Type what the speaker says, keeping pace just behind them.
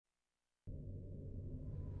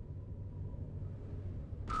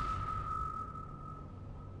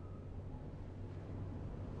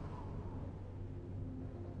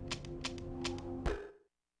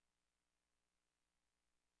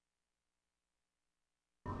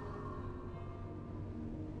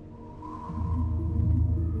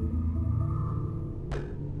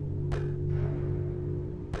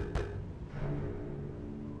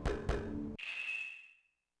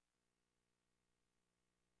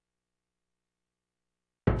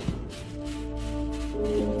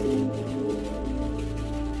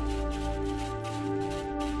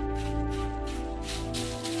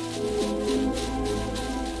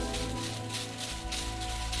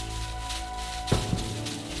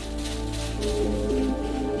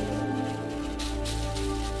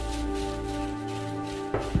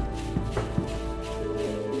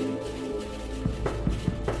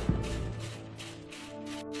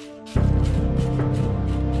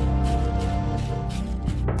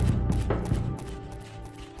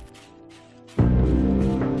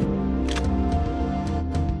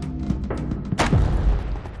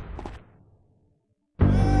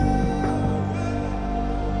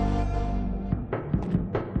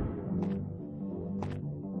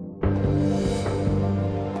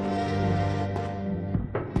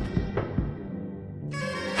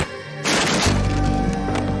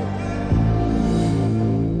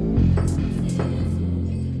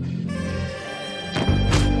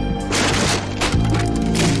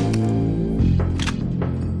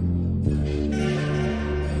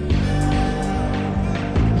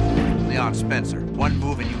Spencer. One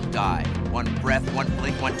move and you die. One breath, one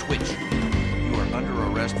blink, one twitch. You are under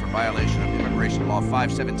arrest for violation of Immigration Law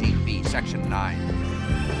 517B, Section 9.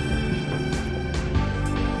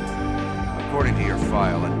 According to your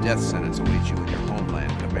file, a death sentence awaits you in your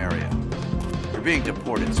homeland, Gamaria. You're being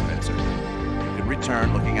deported, Spencer. You can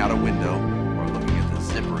return looking out a window or looking at the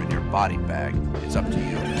zipper in your body bag. It's up to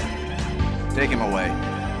you. Take him away.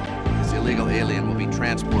 This illegal alien will be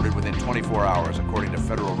transported within 24 hours, according to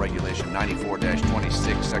Federal Regulation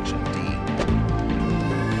 94-26, Section D.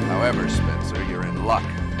 However, Spencer, you're in luck.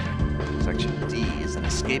 Section D is an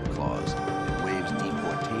escape clause. It waives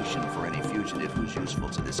deportation for any fugitive who's useful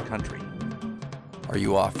to this country. Are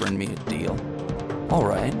you offering me a deal? All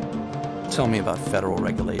right. Tell me about Federal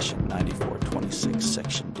Regulation 94-26,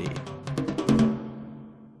 Section D.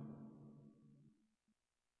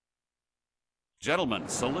 Gentlemen,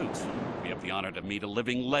 salute. We have the honor to meet a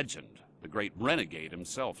living legend, the great renegade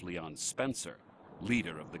himself, Leon Spencer,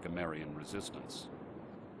 leader of the Gamarian resistance.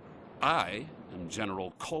 I am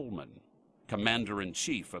General Coleman,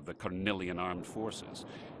 Commander-in-Chief of the Cornelian Armed Forces.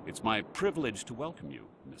 It's my privilege to welcome you,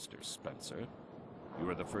 Mr. Spencer. You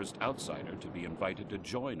are the first outsider to be invited to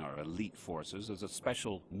join our elite forces as a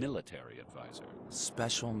special military advisor.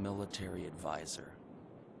 Special military advisor?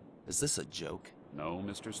 Is this a joke? No,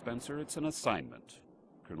 Mr. Spencer, it's an assignment.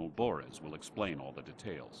 Colonel Borres will explain all the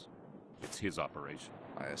details. It's his operation.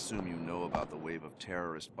 I assume you know about the wave of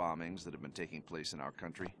terrorist bombings that have been taking place in our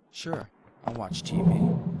country? Sure. I watch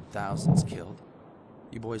TV. Thousands killed.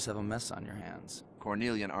 You boys have a mess on your hands.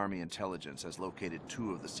 Cornelian Army Intelligence has located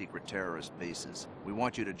 2 of the secret terrorist bases. We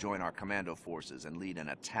want you to join our commando forces and lead an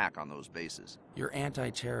attack on those bases. Your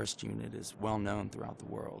anti-terrorist unit is well known throughout the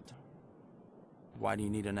world. Why do you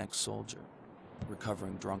need an ex-soldier?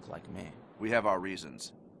 Recovering drunk like me. We have our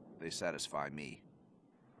reasons. They satisfy me.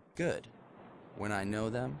 Good. When I know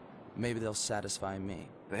them, maybe they'll satisfy me.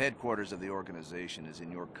 The headquarters of the organization is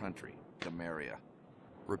in your country, Gamaria.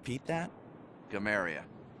 Repeat that? Gamaria,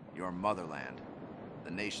 your motherland.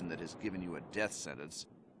 The nation that has given you a death sentence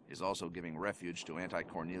is also giving refuge to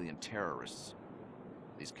anti-Cornelian terrorists.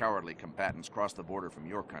 These cowardly combatants cross the border from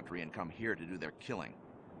your country and come here to do their killing.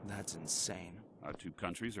 That's insane. Our 2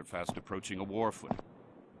 countries are fast approaching a war footing.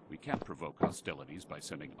 We can't provoke hostilities by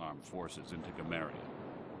sending armed forces into Gamaria.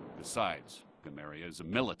 Besides, Gamaria is a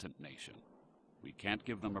militant nation. We can't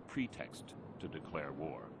give them a pretext to declare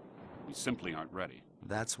war. We simply aren't ready.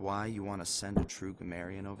 That's why you want to send a true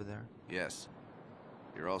Gamarian over there? Yes.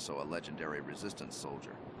 You're also a legendary resistance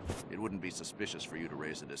soldier. It wouldn't be suspicious for you to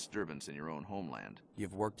raise a disturbance in your own homeland.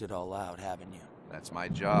 You've worked it all out, haven't you? That's my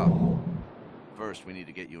job. First, we need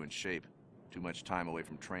to get you in shape. Too much time away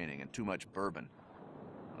from training and too much bourbon.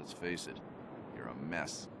 Let's face it, you're a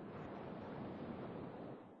mess.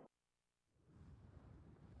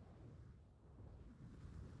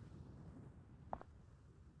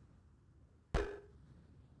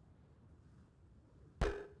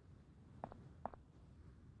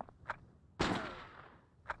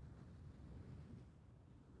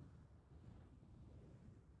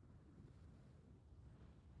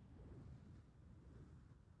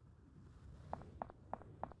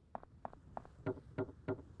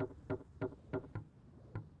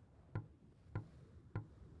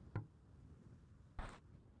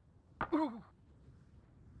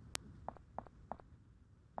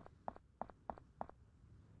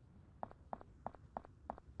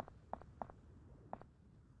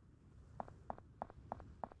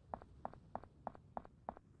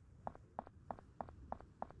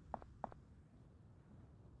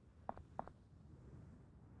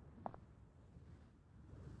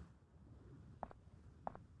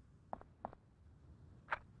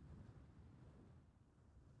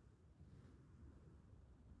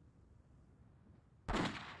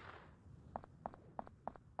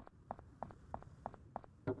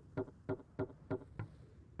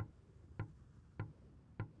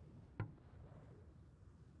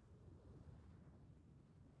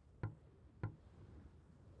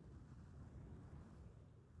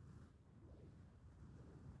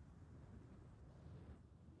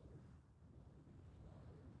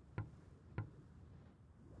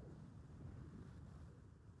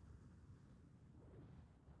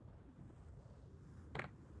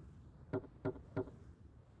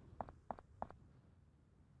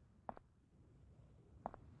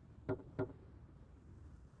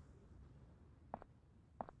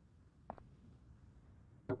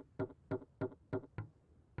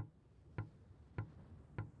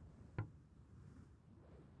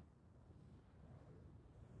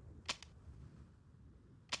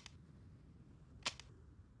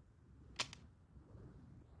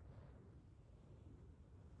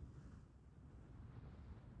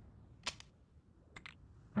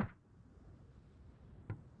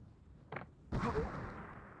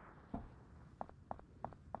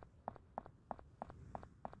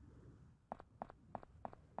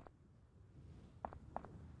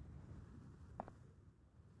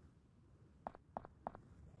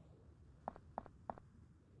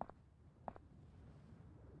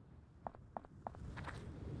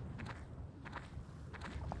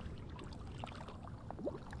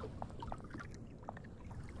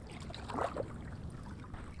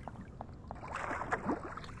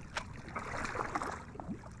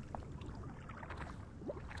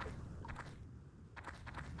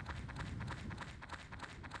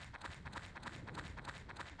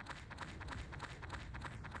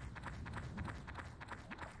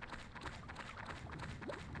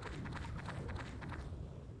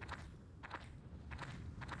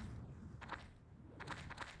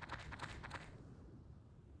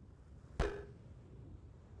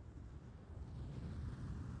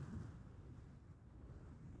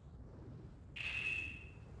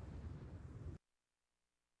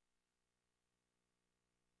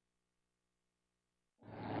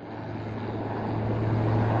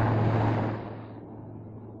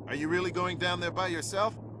 you really going down there by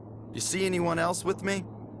yourself? You see anyone else with me?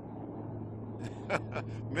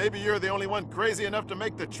 Maybe you're the only one crazy enough to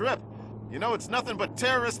make the trip. You know, it's nothing but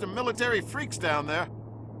terrorists and military freaks down there.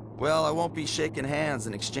 Well, I won't be shaking hands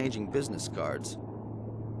and exchanging business cards.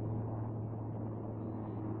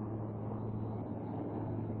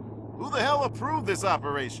 Who the hell approved this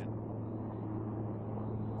operation?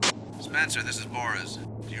 Spencer, this is Boris.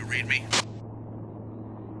 Do you read me?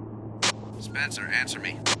 Spencer, answer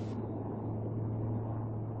me.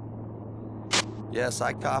 Yes,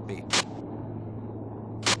 I copy.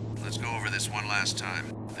 Let's go over this one last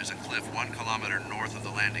time. There's a cliff 1 kilometer north of the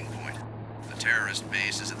landing point. The terrorist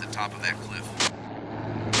base is at the top of that cliff.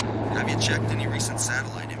 Have you checked any recent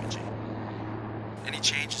satellite imaging? Any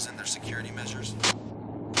changes in their security measures?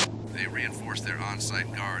 They reinforced their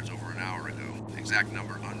on-site guards over an hour ago. The exact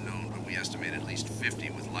number unknown, but we estimate at least 50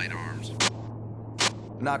 with light arms.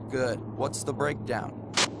 Not good. What's the breakdown?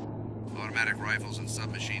 Automatic rifles and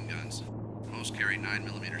submachine guns. Most carry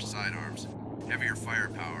 9mm sidearms. Heavier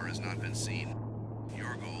firepower has not been seen.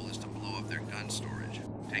 Your goal is to blow up their gun storage.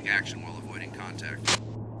 Take action while avoiding contact.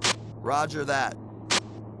 Roger that.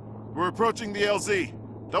 We're approaching the LZ.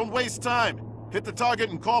 Don't waste time. Hit the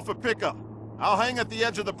target and call for pickup. I'll hang at the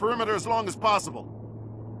edge of the perimeter as long as possible.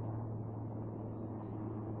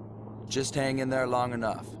 Just hang in there long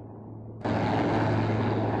enough.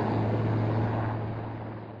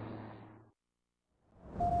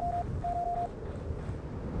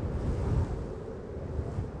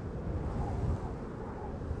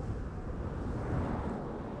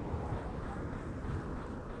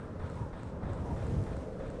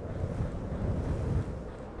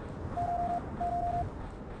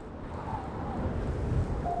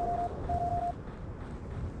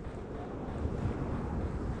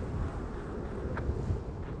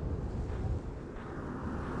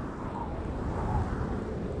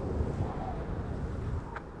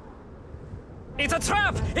 It's a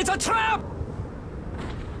trap! It's a trap!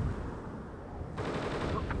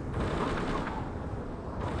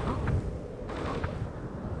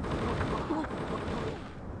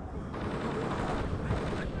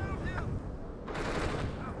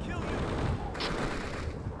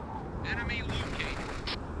 Enemy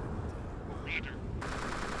located. Roger.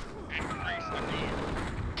 Increase the guard.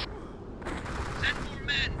 Send more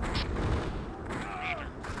men. Roger.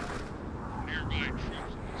 Nearby troops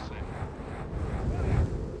in the city.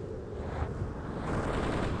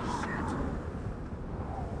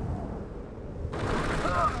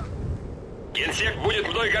 Генсек будет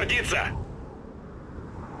мной гордиться!